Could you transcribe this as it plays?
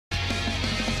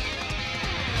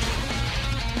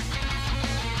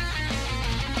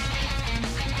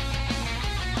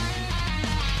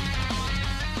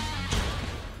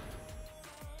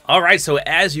All right, so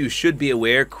as you should be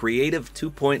aware, Creative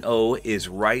 2.0 is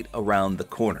right around the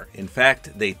corner. In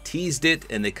fact, they teased it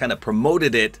and they kind of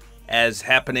promoted it as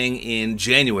happening in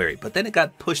January, but then it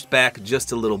got pushed back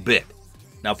just a little bit.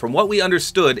 Now, from what we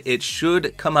understood, it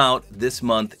should come out this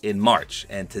month in March,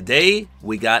 and today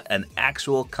we got an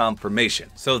actual confirmation.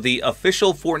 So the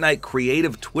official Fortnite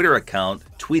Creative Twitter account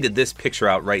tweeted this picture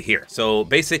out right here. So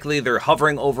basically they're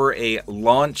hovering over a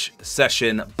launch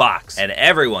session box, and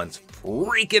everyone's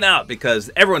freaking out because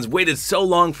everyone's waited so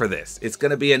long for this. It's going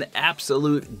to be an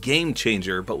absolute game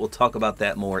changer, but we'll talk about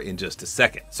that more in just a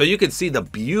second. So you can see the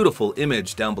beautiful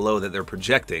image down below that they're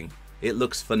projecting. It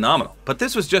looks phenomenal. But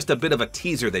this was just a bit of a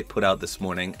teaser they put out this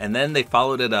morning, and then they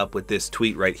followed it up with this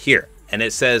tweet right here. And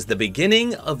it says, "The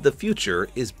beginning of the future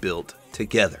is built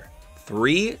together.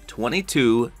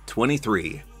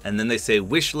 3/22/23." And then they say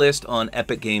wish list on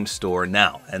Epic Games Store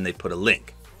now, and they put a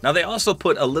link. Now they also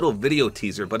put a little video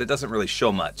teaser, but it doesn't really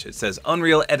show much. It says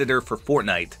Unreal Editor for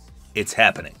Fortnite, it's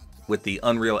happening, with the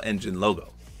Unreal Engine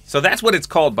logo. So that's what it's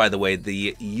called, by the way,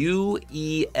 the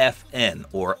UEFN,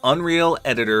 or Unreal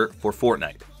Editor for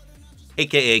Fortnite,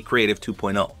 aka Creative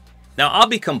 2.0. Now, I'll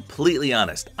be completely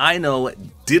honest, I know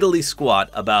diddly squat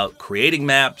about creating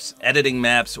maps, editing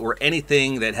maps, or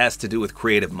anything that has to do with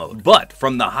creative mode. But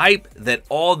from the hype that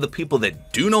all the people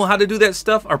that do know how to do that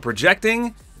stuff are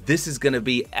projecting, this is going to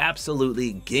be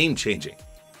absolutely game-changing.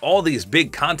 All these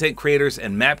big content creators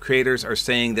and map creators are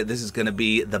saying that this is going to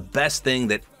be the best thing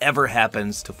that ever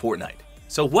happens to Fortnite.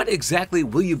 So what exactly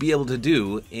will you be able to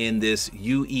do in this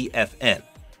UEFN?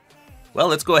 Well,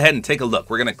 let's go ahead and take a look.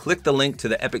 We're going to click the link to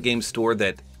the Epic Games Store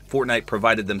that Fortnite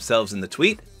provided themselves in the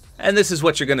tweet. And this is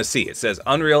what you're going to see. It says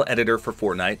Unreal Editor for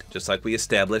Fortnite, just like we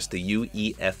established, the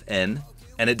UEFN.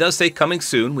 And it does say coming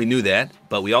soon, we knew that,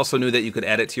 but we also knew that you could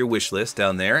add it to your wish list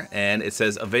down there, and it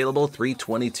says available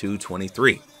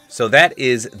 3/22/23. So that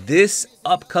is this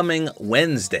upcoming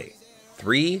Wednesday,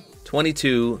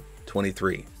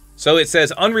 3/22/23. So it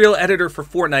says Unreal Editor for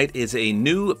Fortnite is a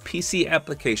new PC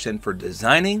application for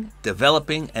designing,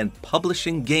 developing, and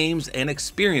publishing games and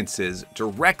experiences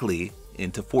directly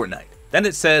into Fortnite. Then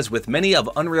it says with many of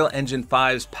Unreal Engine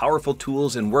 5's powerful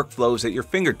tools and workflows at your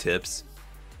fingertips,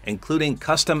 including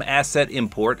custom asset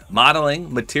import,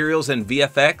 modeling, materials and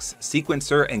VFX,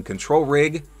 sequencer, and control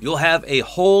rig, you'll have a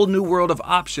whole new world of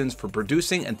options for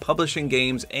producing and publishing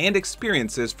games and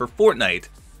experiences for Fortnite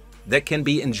that can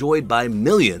be enjoyed by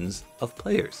millions of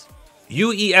players.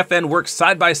 UEFN works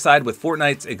side by side with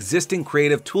Fortnite's existing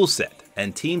creative toolset,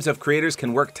 and teams of creators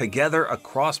can work together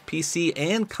across PC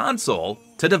and console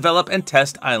to develop and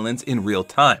test islands in real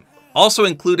time. Also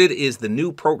included is the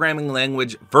new programming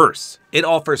language Verse. It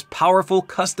offers powerful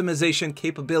customization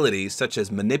capabilities such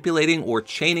as manipulating or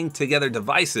chaining together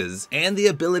devices and the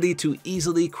ability to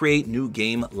easily create new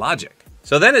game logic.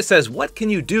 So then it says, what can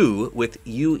you do with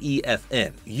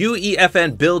UEFN?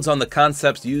 UEFN builds on the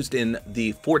concepts used in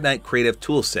the Fortnite Creative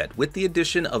Toolset with the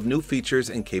addition of new features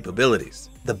and capabilities.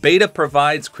 The beta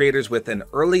provides creators with an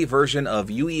early version of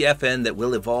UEFN that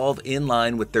will evolve in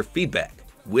line with their feedback.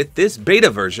 With this beta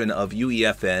version of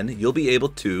UEFN, you'll be able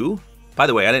to, by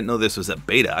the way, I didn't know this was a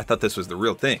beta. I thought this was the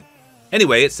real thing.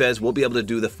 Anyway, it says we'll be able to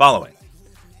do the following.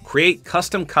 Create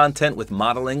custom content with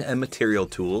modeling and material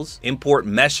tools, import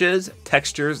meshes,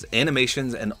 textures,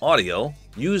 animations, and audio,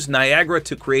 use Niagara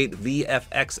to create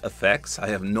VFX effects, I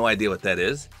have no idea what that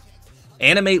is,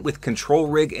 animate with control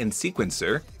rig and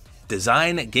sequencer,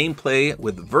 design gameplay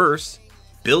with Verse,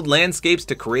 build landscapes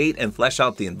to create and flesh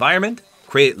out the environment,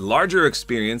 create larger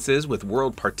experiences with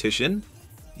World Partition,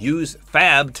 use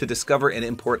Fab to discover and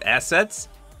import assets,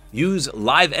 use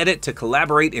Live Edit to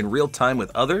collaborate in real time with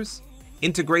others,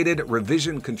 integrated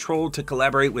revision control to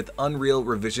collaborate with Unreal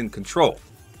Revision Control.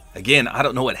 Again, I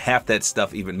don't know what half that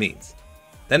stuff even means.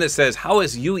 Then it says, how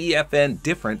is UEFN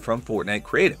different from Fortnite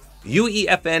Creative?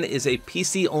 UEFN is a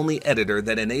PC-only editor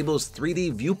that enables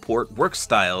 3D viewport work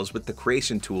styles with the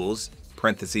creation tools,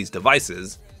 parentheses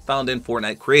devices, found in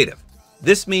Fortnite Creative.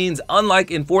 This means,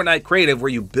 unlike in Fortnite Creative, where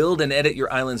you build and edit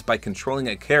your islands by controlling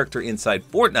a character inside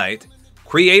Fortnite,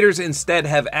 creators instead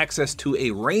have access to a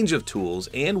range of tools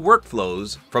and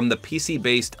workflows from the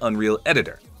PC-based Unreal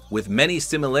Editor, with many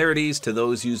similarities to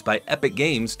those used by Epic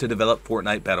Games to develop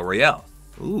Fortnite Battle Royale.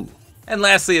 Ooh. And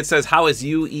lastly, it says, how is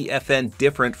UEFN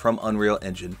different from Unreal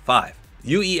Engine 5?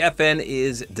 UEFN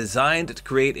is designed to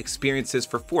create experiences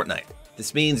for Fortnite.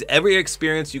 This means every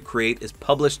experience you create is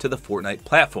published to the Fortnite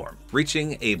platform,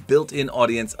 reaching a built-in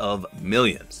audience of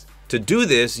millions. To do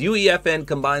this, UEFN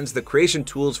combines the creation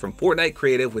tools from Fortnite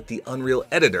Creative with the Unreal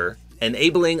Editor,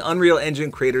 enabling Unreal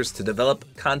Engine creators to develop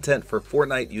content for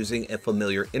Fortnite using a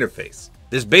familiar interface.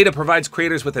 This beta provides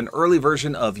creators with an early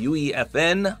version of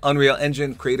UEFN. Unreal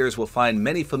Engine creators will find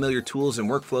many familiar tools and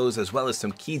workflows, as well as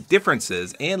some key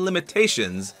differences and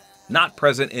limitations not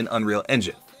present in Unreal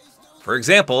Engine. For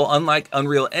example, unlike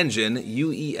Unreal Engine,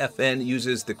 UEFN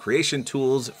uses the creation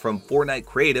tools from Fortnite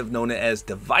Creative known as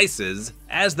devices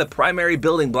as the primary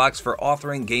building blocks for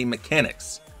authoring game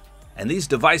mechanics. And these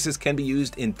devices can be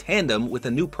used in tandem with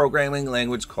a new programming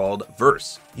language called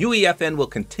Verse. UEFN will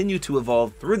continue to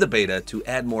evolve through the beta to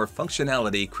add more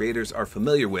functionality creators are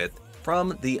familiar with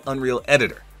from the Unreal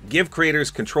Editor, give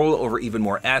creators control over even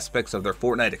more aspects of their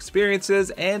Fortnite experiences,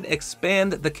 and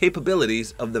expand the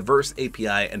capabilities of the Verse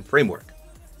API and framework.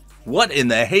 What in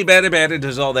the hey bada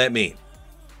does all that mean?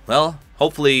 Well,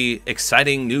 hopefully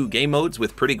exciting new game modes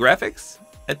with pretty graphics,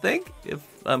 I think, if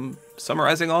I'm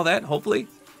summarizing all that, hopefully.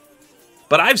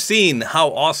 But I've seen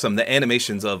how awesome the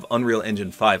animations of Unreal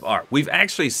Engine 5 are. We've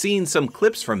actually seen some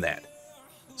clips from that.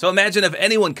 So imagine if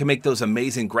anyone can make those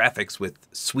amazing graphics with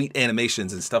sweet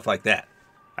animations and stuff like that.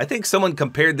 I think someone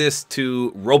compared this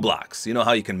to Roblox. You know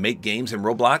how you can make games in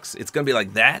Roblox? It's going to be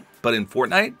like that, but in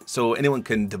Fortnite. So anyone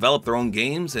can develop their own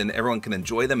games and everyone can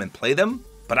enjoy them and play them.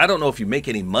 But I don't know if you make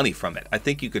any money from it. I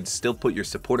think you could still put your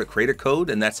Support-A-Creator Code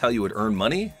and that's how you would earn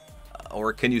money.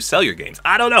 Or can you sell your games?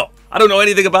 I don't know. I don't know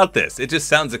anything about this. It just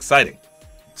sounds exciting.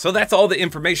 So that's all the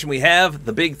information we have.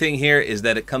 The big thing here is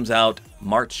that it comes out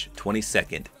March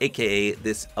 22nd, aka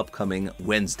this upcoming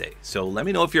Wednesday. So let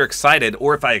me know if you're excited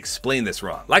or if I explained this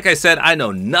wrong. Like I said, I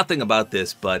know nothing about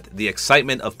this, but the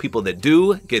excitement of people that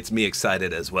do gets me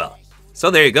excited as well. So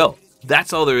there you go.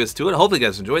 That's all there is to it. Hopefully you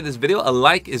guys enjoyed this video. A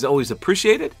like is always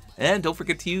appreciated. And don't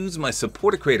forget to use my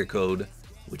Support-A-Creator code,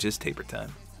 which is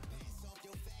tabortime.